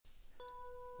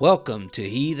Welcome to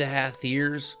He That Hath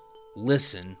Ears,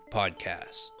 Listen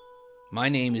podcast. My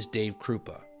name is Dave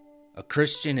Krupa, a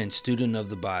Christian and student of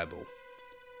the Bible.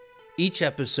 Each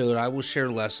episode I will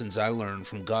share lessons I learned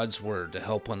from God's Word to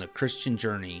help on the Christian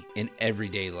journey in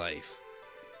everyday life.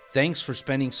 Thanks for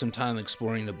spending some time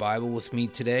exploring the Bible with me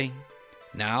today.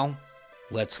 Now,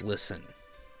 let's listen.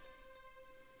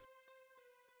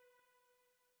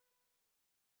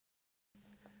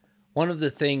 One of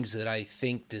the things that I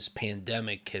think this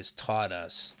pandemic has taught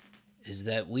us is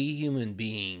that we human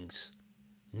beings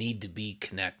need to be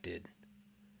connected.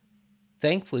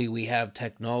 Thankfully, we have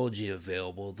technology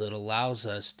available that allows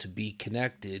us to be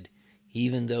connected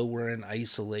even though we're in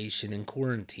isolation and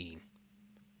quarantine.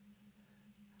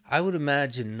 I would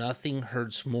imagine nothing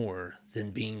hurts more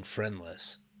than being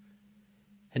friendless,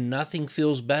 and nothing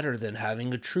feels better than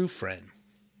having a true friend.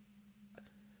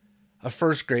 A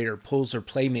first grader pulls her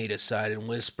playmate aside and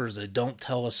whispers a "don't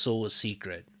tell a soul a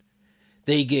secret."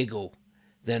 They giggle,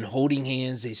 then holding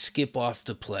hands they skip off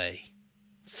to play.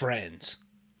 Friends.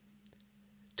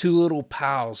 Two little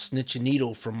pals snitch a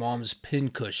needle from mom's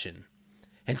pincushion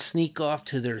and sneak off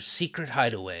to their secret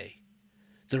hideaway.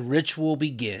 The ritual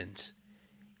begins.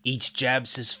 Each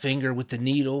jabs his finger with the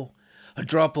needle. A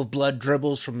drop of blood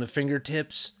dribbles from the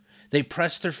fingertips. They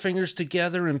press their fingers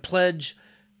together and pledge,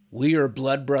 "We are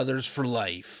blood brothers for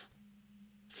life."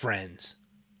 Friends.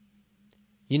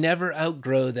 You never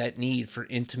outgrow that need for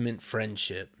intimate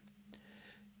friendship.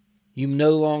 You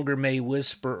no longer may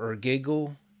whisper or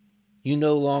giggle. You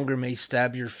no longer may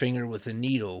stab your finger with a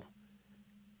needle.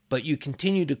 But you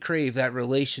continue to crave that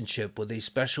relationship with a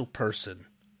special person,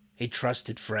 a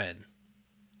trusted friend.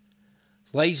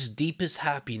 Life's deepest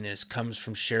happiness comes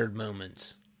from shared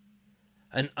moments.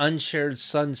 An unshared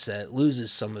sunset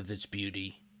loses some of its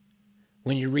beauty.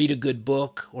 When you read a good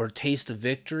book or taste a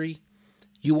victory,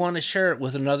 you want to share it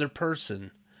with another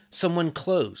person, someone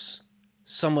close,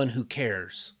 someone who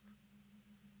cares.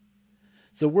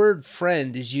 The word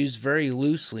friend is used very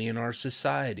loosely in our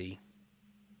society.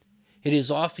 It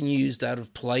is often used out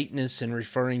of politeness in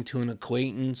referring to an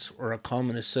acquaintance or a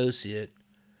common associate,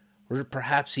 or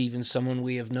perhaps even someone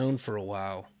we have known for a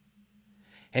while.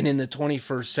 And in the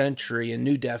 21st century, a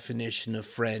new definition of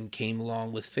friend came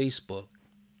along with Facebook.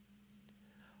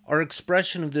 Our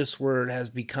expression of this word has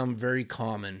become very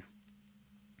common,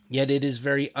 yet it is a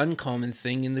very uncommon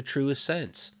thing in the truest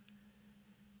sense.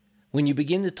 When you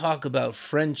begin to talk about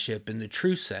friendship in the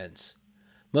true sense,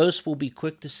 most will be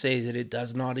quick to say that it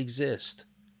does not exist.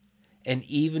 And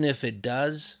even if it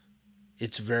does,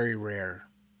 it's very rare.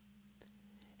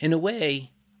 In a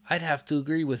way, I'd have to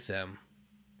agree with them,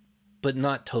 but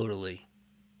not totally.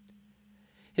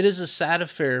 It is a sad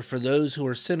affair for those who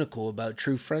are cynical about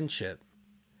true friendship,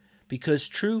 because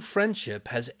true friendship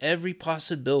has every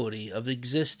possibility of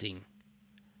existing.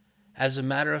 As a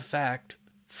matter of fact,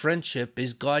 friendship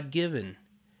is God-given,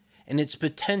 and its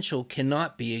potential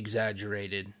cannot be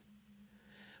exaggerated.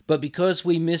 But because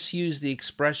we misuse the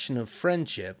expression of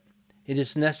friendship, it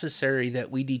is necessary that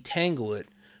we detangle it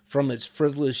from its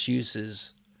frivolous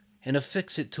uses and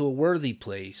affix it to a worthy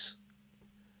place,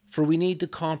 for we need to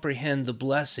comprehend the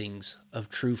blessings of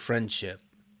true friendship.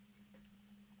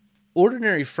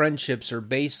 Ordinary friendships are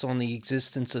based on the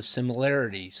existence of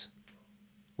similarities.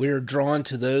 We are drawn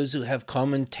to those who have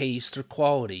common tastes or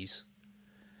qualities.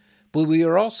 But we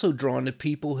are also drawn to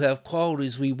people who have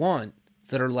qualities we want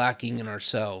that are lacking in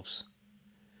ourselves.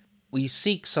 We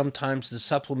seek sometimes to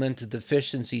supplement the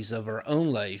deficiencies of our own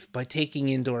life by taking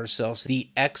into ourselves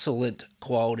the excellent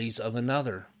qualities of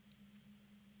another.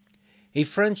 A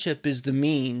friendship is the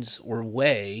means or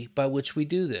way by which we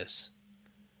do this.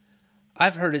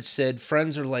 I've heard it said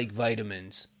friends are like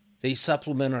vitamins. They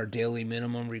supplement our daily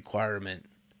minimum requirement.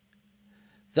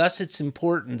 Thus, it's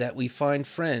important that we find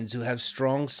friends who have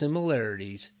strong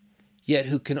similarities, yet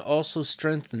who can also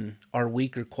strengthen our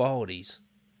weaker qualities.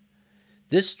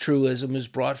 This truism is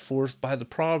brought forth by the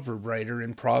proverb writer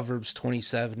in Proverbs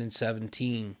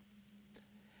 27:17.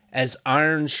 As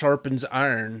iron sharpens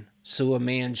iron, so a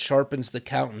man sharpens the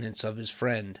countenance of his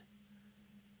friend.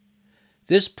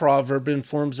 This proverb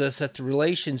informs us that the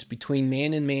relations between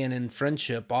man in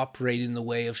friendship operate in the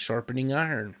way of sharpening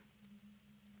iron.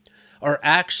 Our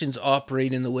actions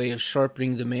operate in the way of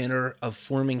sharpening the manner of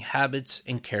forming habits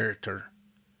and character.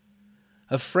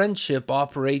 A friendship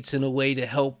operates in a way to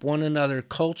help one another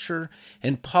culture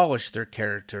and polish their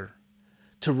character,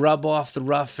 to rub off the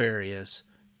rough areas,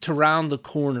 to round the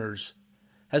corners,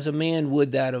 as a man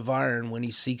would that of iron when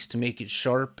he seeks to make it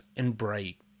sharp and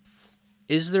bright.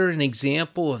 Is there an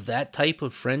example of that type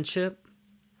of friendship?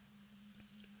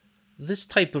 This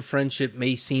type of friendship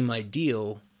may seem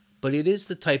ideal, but it is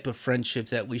the type of friendship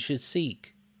that we should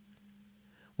seek.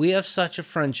 We have such a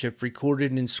friendship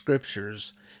recorded in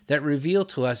scriptures that reveal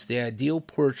to us the ideal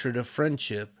portrait of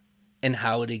friendship and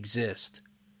how it exists.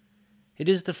 It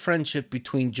is the friendship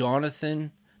between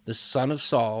Jonathan, the son of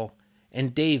Saul,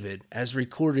 and David, as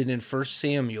recorded in 1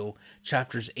 Samuel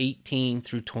chapters 18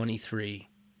 through 23.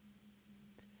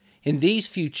 In these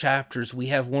few chapters, we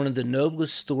have one of the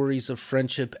noblest stories of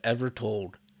friendship ever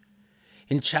told.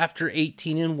 In chapter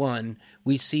 18 and 1,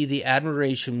 we see the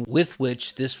admiration with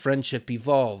which this friendship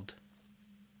evolved.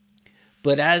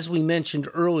 But as we mentioned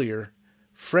earlier,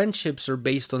 friendships are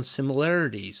based on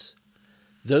similarities,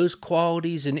 those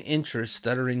qualities and interests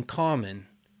that are in common.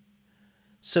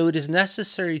 So it is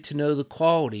necessary to know the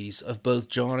qualities of both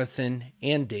Jonathan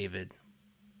and David.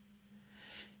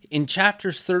 In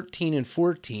chapters 13 and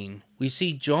 14, we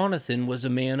see Jonathan was a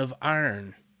man of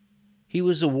iron. He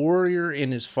was a warrior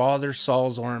in his father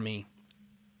Saul's army.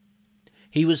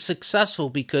 He was successful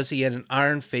because he had an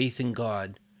iron faith in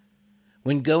God.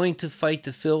 When going to fight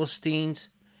the Philistines,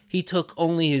 he took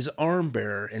only his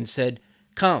armbearer and said,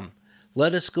 "Come,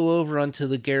 let us go over unto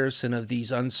the garrison of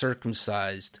these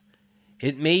uncircumcised.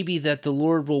 It may be that the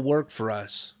Lord will work for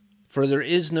us, for there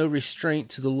is no restraint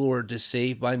to the Lord to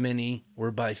save by many or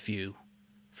by few."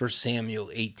 1 Samuel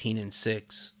 18 and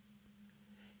 6.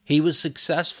 He was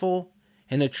successful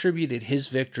and attributed his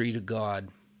victory to God.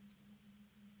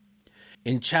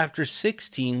 In chapter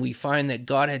 16, we find that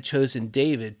God had chosen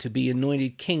David to be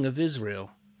anointed king of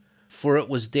Israel, for it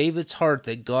was David's heart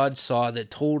that God saw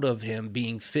that told of him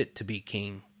being fit to be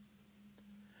king.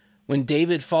 When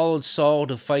David followed Saul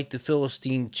to fight the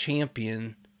Philistine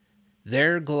champion,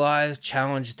 there Goliath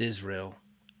challenged Israel.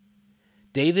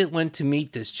 David went to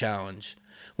meet this challenge.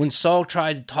 When Saul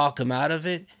tried to talk him out of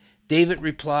it, David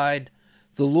replied,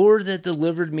 "The Lord that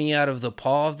delivered me out of the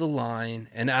paw of the lion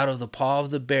and out of the paw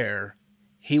of the bear,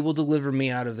 he will deliver me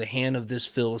out of the hand of this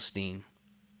Philistine."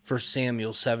 1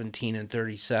 Samuel 17 and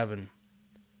 37.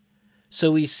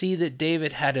 So we see that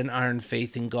David had an iron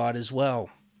faith in God as well.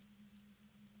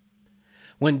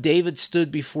 When David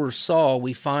stood before Saul,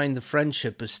 we find the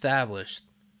friendship established.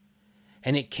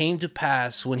 And it came to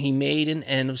pass, when he made an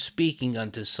end of speaking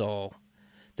unto Saul,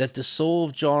 that the soul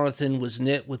of Jonathan was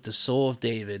knit with the soul of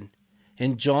David,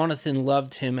 and Jonathan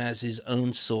loved him as his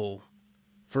own soul.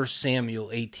 1 Samuel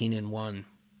 18 and 1.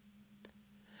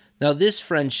 Now this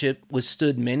friendship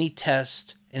withstood many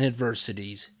tests and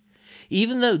adversities.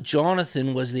 Even though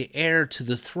Jonathan was the heir to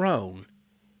the throne,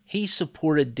 he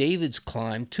supported David's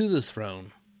climb to the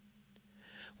throne.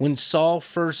 When Saul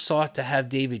first sought to have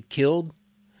David killed,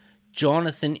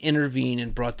 Jonathan intervened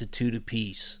and brought the two to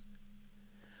peace.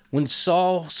 When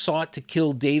Saul sought to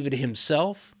kill David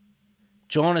himself,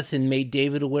 Jonathan made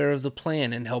David aware of the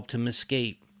plan and helped him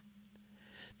escape.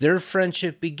 Their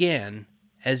friendship began,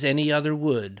 as any other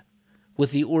would,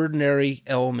 with the ordinary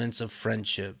elements of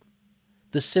friendship,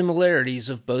 the similarities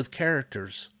of both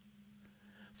characters.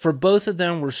 For both of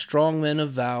them were strong men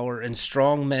of valor and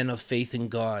strong men of faith in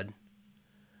God.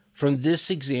 From this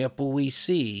example we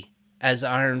see, as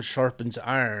iron sharpens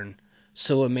iron,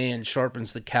 so a man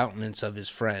sharpens the countenance of his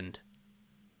friend.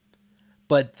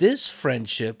 But this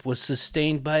friendship was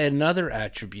sustained by another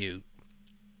attribute,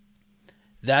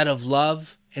 that of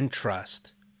love and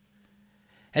trust.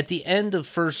 At the end of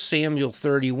 1 Samuel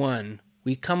 31,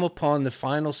 we come upon the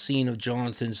final scene of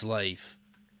Jonathan's life.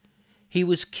 He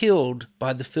was killed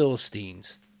by the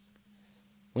Philistines.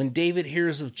 When David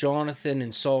hears of Jonathan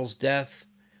and Saul's death,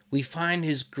 we find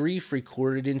his grief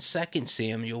recorded in 2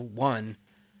 Samuel 1,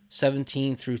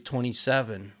 17 through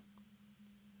 27.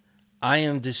 "I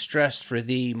am distressed for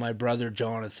thee, my brother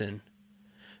Jonathan.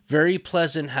 Very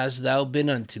pleasant hast thou been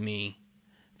unto me.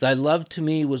 Thy love to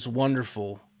me was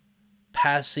wonderful,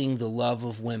 passing the love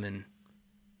of women."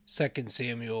 2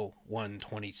 Samuel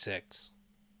 1:26.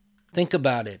 Think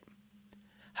about it.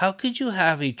 How could you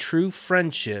have a true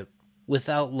friendship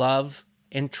without love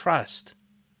and trust?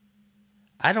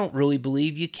 I don't really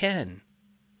believe you can.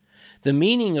 The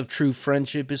meaning of true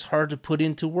friendship is hard to put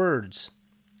into words.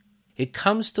 It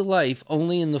comes to life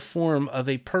only in the form of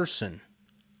a person,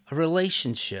 a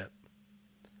relationship.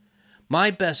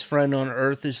 My best friend on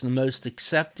earth is the most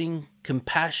accepting,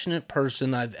 compassionate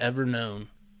person I've ever known.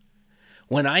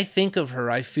 When I think of her,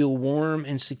 I feel warm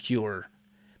and secure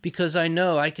because I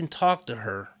know I can talk to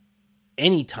her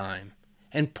anytime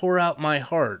and pour out my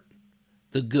heart,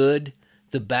 the good,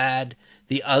 the bad,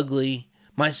 the ugly,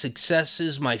 my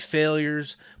successes, my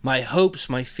failures, my hopes,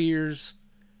 my fears,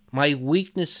 my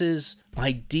weaknesses,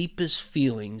 my deepest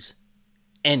feelings,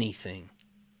 anything.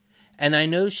 And I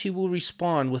know she will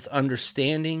respond with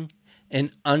understanding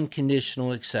and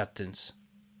unconditional acceptance.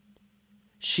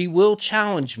 She will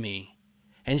challenge me,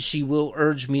 and she will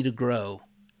urge me to grow,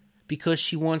 because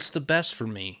she wants the best for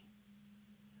me.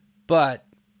 But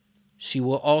she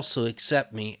will also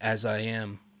accept me as I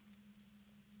am.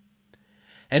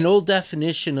 An old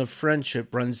definition of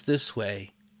friendship runs this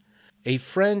way. A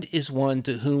friend is one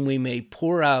to whom we may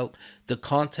pour out the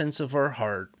contents of our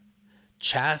heart,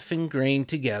 chaff and grain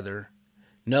together,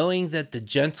 knowing that the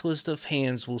gentlest of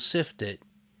hands will sift it,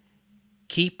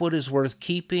 keep what is worth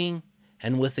keeping,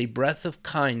 and with a breath of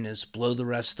kindness blow the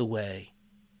rest away.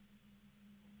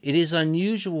 It is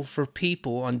unusual for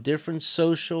people on different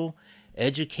social,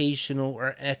 educational,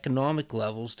 or economic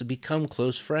levels to become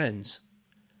close friends.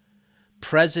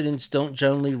 Presidents don't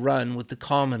generally run with the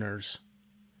commoners.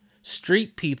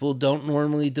 Street people don't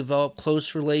normally develop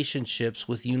close relationships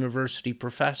with university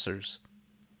professors.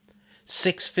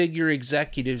 Six-figure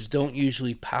executives don't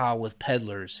usually pal with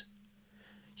peddlers.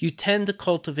 You tend to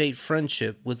cultivate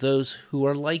friendship with those who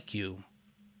are like you.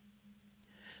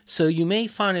 So you may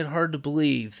find it hard to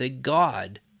believe that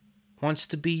God wants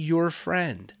to be your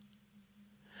friend.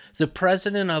 The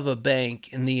president of a bank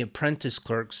and the apprentice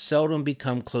clerk seldom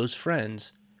become close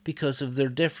friends because of their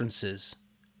differences.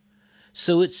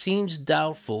 So it seems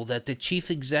doubtful that the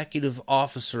chief executive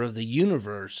officer of the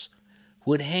universe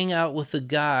would hang out with a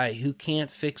guy who can't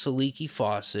fix a leaky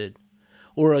faucet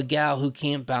or a gal who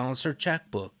can't balance her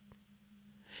checkbook.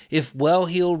 If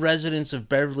well-heeled residents of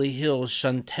Beverly Hills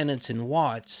shun tenants in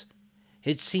Watts,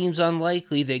 it seems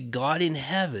unlikely that God in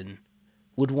heaven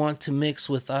would want to mix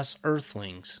with us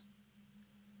earthlings.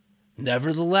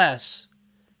 Nevertheless,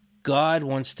 God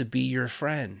wants to be your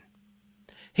friend.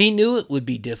 He knew it would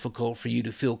be difficult for you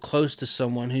to feel close to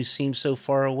someone who seems so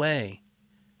far away.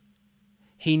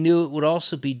 He knew it would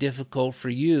also be difficult for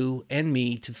you and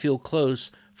me to feel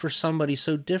close for somebody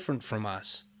so different from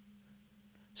us.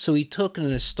 So he took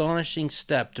an astonishing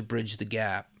step to bridge the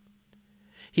gap.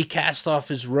 He cast off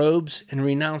his robes and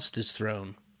renounced his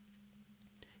throne.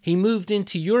 He moved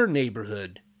into your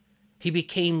neighborhood. He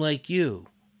became like you,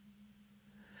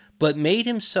 but made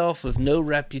himself of no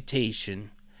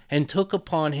reputation, and took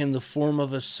upon him the form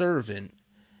of a servant,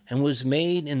 and was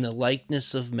made in the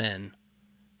likeness of men.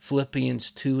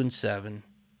 Philippians 2:7.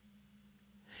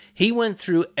 He went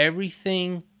through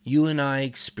everything you and I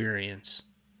experience: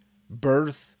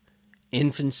 birth,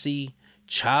 infancy,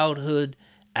 childhood,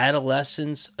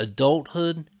 adolescence,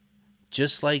 adulthood,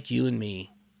 just like you and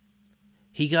me.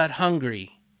 He got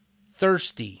hungry,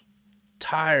 thirsty,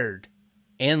 tired,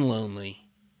 and lonely,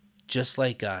 just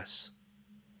like us.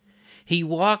 He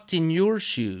walked in your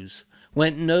shoes,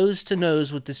 went nose to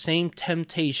nose with the same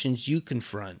temptations you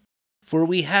confront. For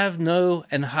we have no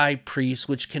an high priest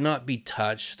which cannot be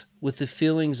touched with the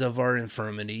feelings of our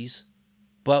infirmities,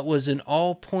 but was in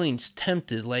all points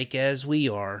tempted like as we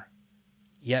are,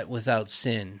 yet without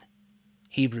sin.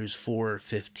 Hebrews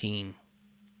 4:15.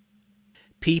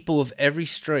 People of every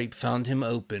stripe found him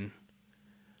open.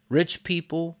 Rich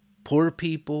people, poor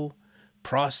people,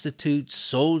 prostitutes,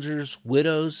 soldiers,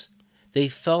 widows, they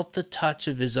felt the touch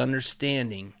of his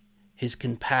understanding, his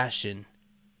compassion.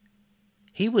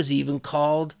 He was even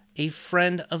called a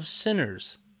friend of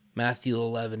sinners, Matthew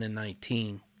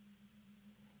 11:19.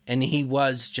 And he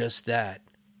was just that.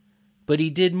 But he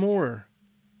did more.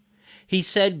 He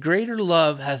said, "Greater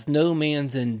love hath no man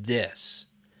than this,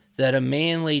 that a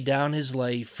man lay down his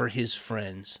life for his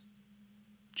friends."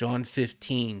 John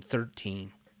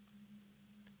 15:13.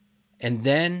 And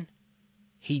then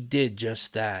he did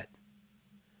just that.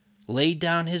 Laid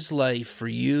down his life for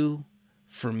you,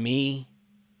 for me,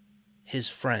 his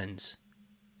friends.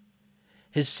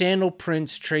 His sandal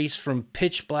prints traced from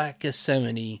pitch-black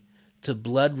Gethsemane to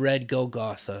blood-red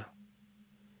Golgotha.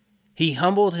 He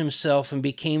humbled himself and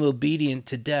became obedient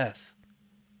to death,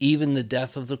 even the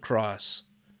death of the cross.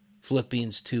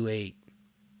 Philippians 2:8.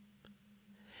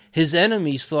 His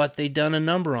enemies thought they'd done a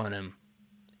number on him,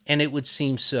 and it would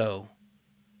seem so.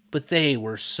 But they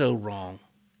were so wrong.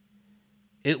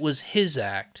 It was his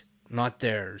act, not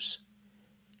theirs.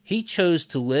 He chose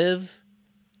to live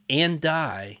and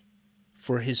die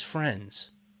for his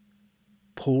friends.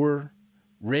 Poor,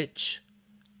 rich,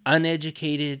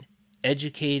 uneducated,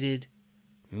 educated,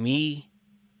 me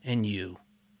and you.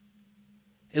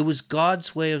 It was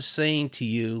God's way of saying to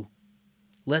you,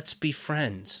 let's be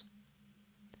friends.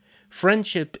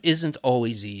 Friendship isn't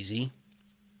always easy.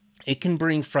 It can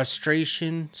bring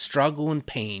frustration, struggle, and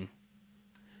pain.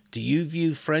 Do you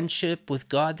view friendship with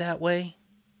God that way?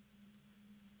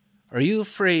 Are you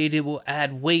afraid it will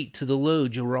add weight to the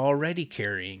load you are already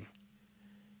carrying?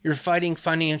 You're fighting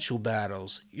financial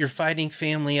battles. You're fighting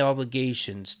family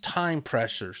obligations, time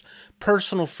pressures,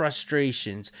 personal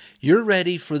frustrations. You're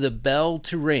ready for the bell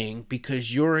to ring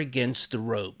because you're against the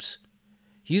ropes.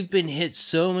 You've been hit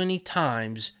so many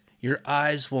times, your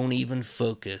eyes won't even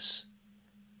focus.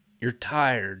 You're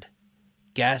tired,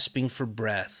 gasping for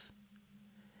breath.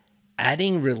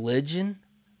 Adding religion,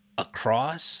 a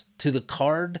cross, to the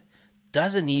card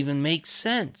doesn't even make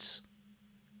sense.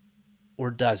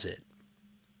 Or does it?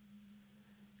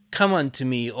 Come unto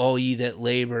me, all ye that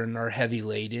labor and are heavy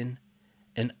laden,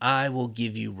 and I will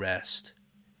give you rest.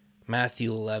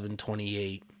 Matthew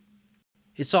 11:28.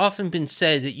 It's often been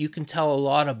said that you can tell a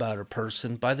lot about a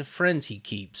person by the friends he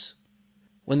keeps.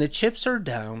 When the chips are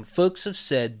down, folks have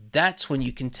said that's when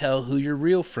you can tell who your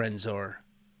real friends are.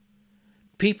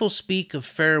 People speak of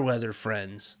fair weather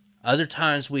friends. Other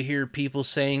times we hear people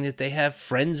saying that they have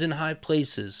friends in high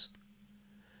places.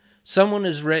 Someone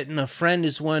has written, a friend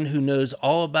is one who knows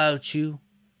all about you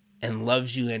and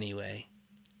loves you anyway.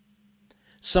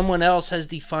 Someone else has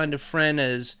defined a friend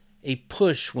as a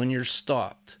push when you're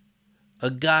stopped,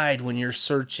 a guide when you're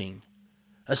searching,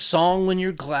 a song when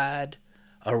you're glad,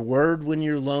 a word when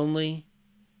you're lonely,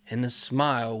 and a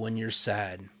smile when you're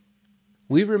sad.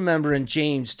 We remember in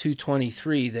James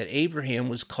 2:23 that Abraham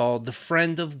was called the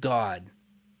friend of God.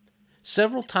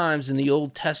 Several times in the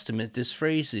Old Testament this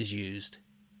phrase is used.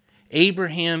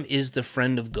 Abraham is the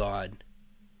friend of God.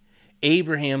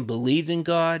 Abraham believed in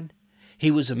God. He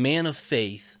was a man of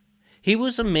faith. He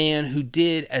was a man who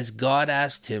did as God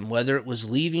asked him, whether it was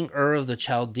leaving Ur of the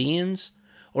Chaldeans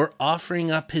or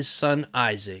offering up his son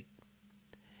Isaac.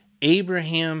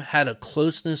 Abraham had a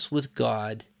closeness with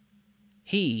God.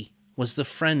 He was the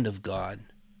friend of God.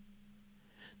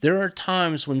 There are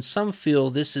times when some feel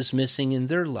this is missing in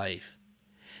their life.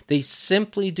 They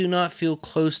simply do not feel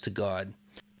close to God.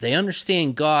 They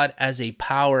understand God as a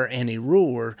power and a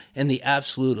ruler and the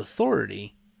absolute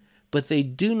authority, but they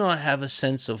do not have a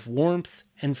sense of warmth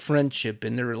and friendship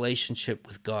in their relationship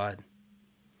with God.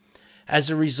 As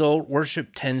a result, worship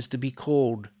tends to be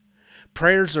cold.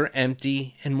 Prayers are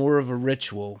empty and more of a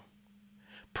ritual.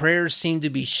 Prayers seem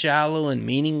to be shallow and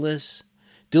meaningless.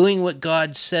 Doing what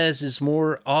God says is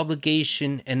more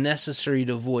obligation and necessary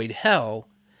to avoid hell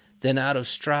than out of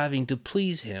striving to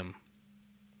please Him.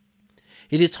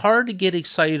 It is hard to get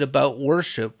excited about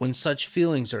worship when such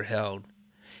feelings are held.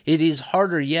 It is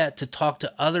harder yet to talk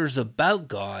to others about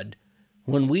God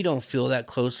when we don't feel that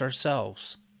close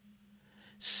ourselves.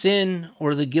 Sin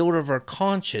or the guilt of our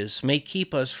conscience may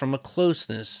keep us from a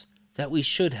closeness that we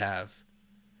should have.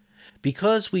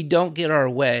 Because we don't get our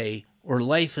way or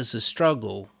life is a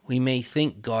struggle, we may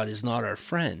think God is not our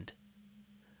friend.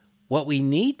 What we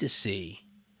need to see,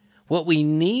 what we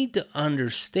need to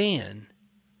understand,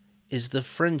 is the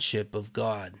friendship of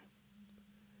God.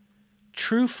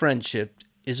 True friendship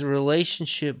is a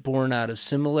relationship born out of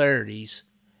similarities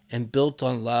and built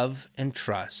on love and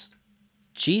trust.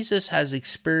 Jesus has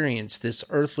experienced this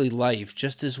earthly life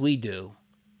just as we do.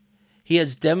 He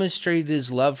has demonstrated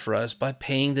His love for us by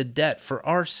paying the debt for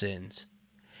our sins.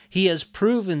 He has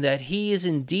proven that He is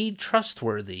indeed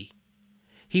trustworthy.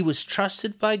 He was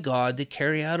trusted by God to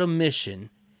carry out a mission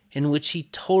in which He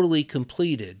totally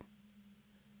completed.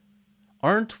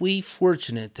 Aren't we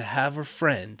fortunate to have a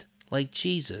friend like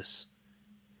Jesus?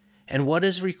 And what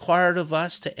is required of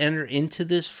us to enter into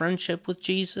this friendship with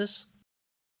Jesus?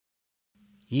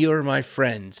 Ye are my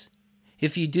friends,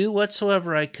 if you do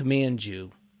whatsoever I command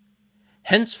you.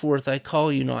 Henceforth I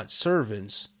call you not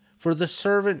servants, for the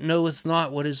servant knoweth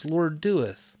not what his Lord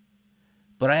doeth.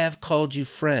 But I have called you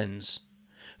friends,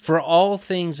 for all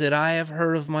things that I have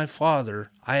heard of my Father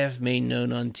I have made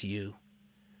known unto you.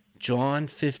 John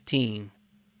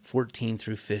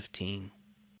 15:14-15.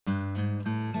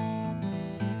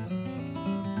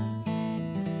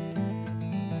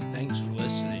 Thanks for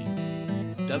listening.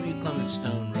 W. Clement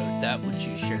Stone wrote, "That which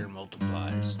you share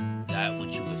multiplies, that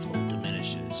which you withhold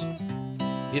diminishes."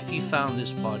 If you found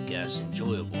this podcast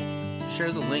enjoyable,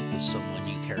 share the link with someone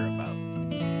you care about.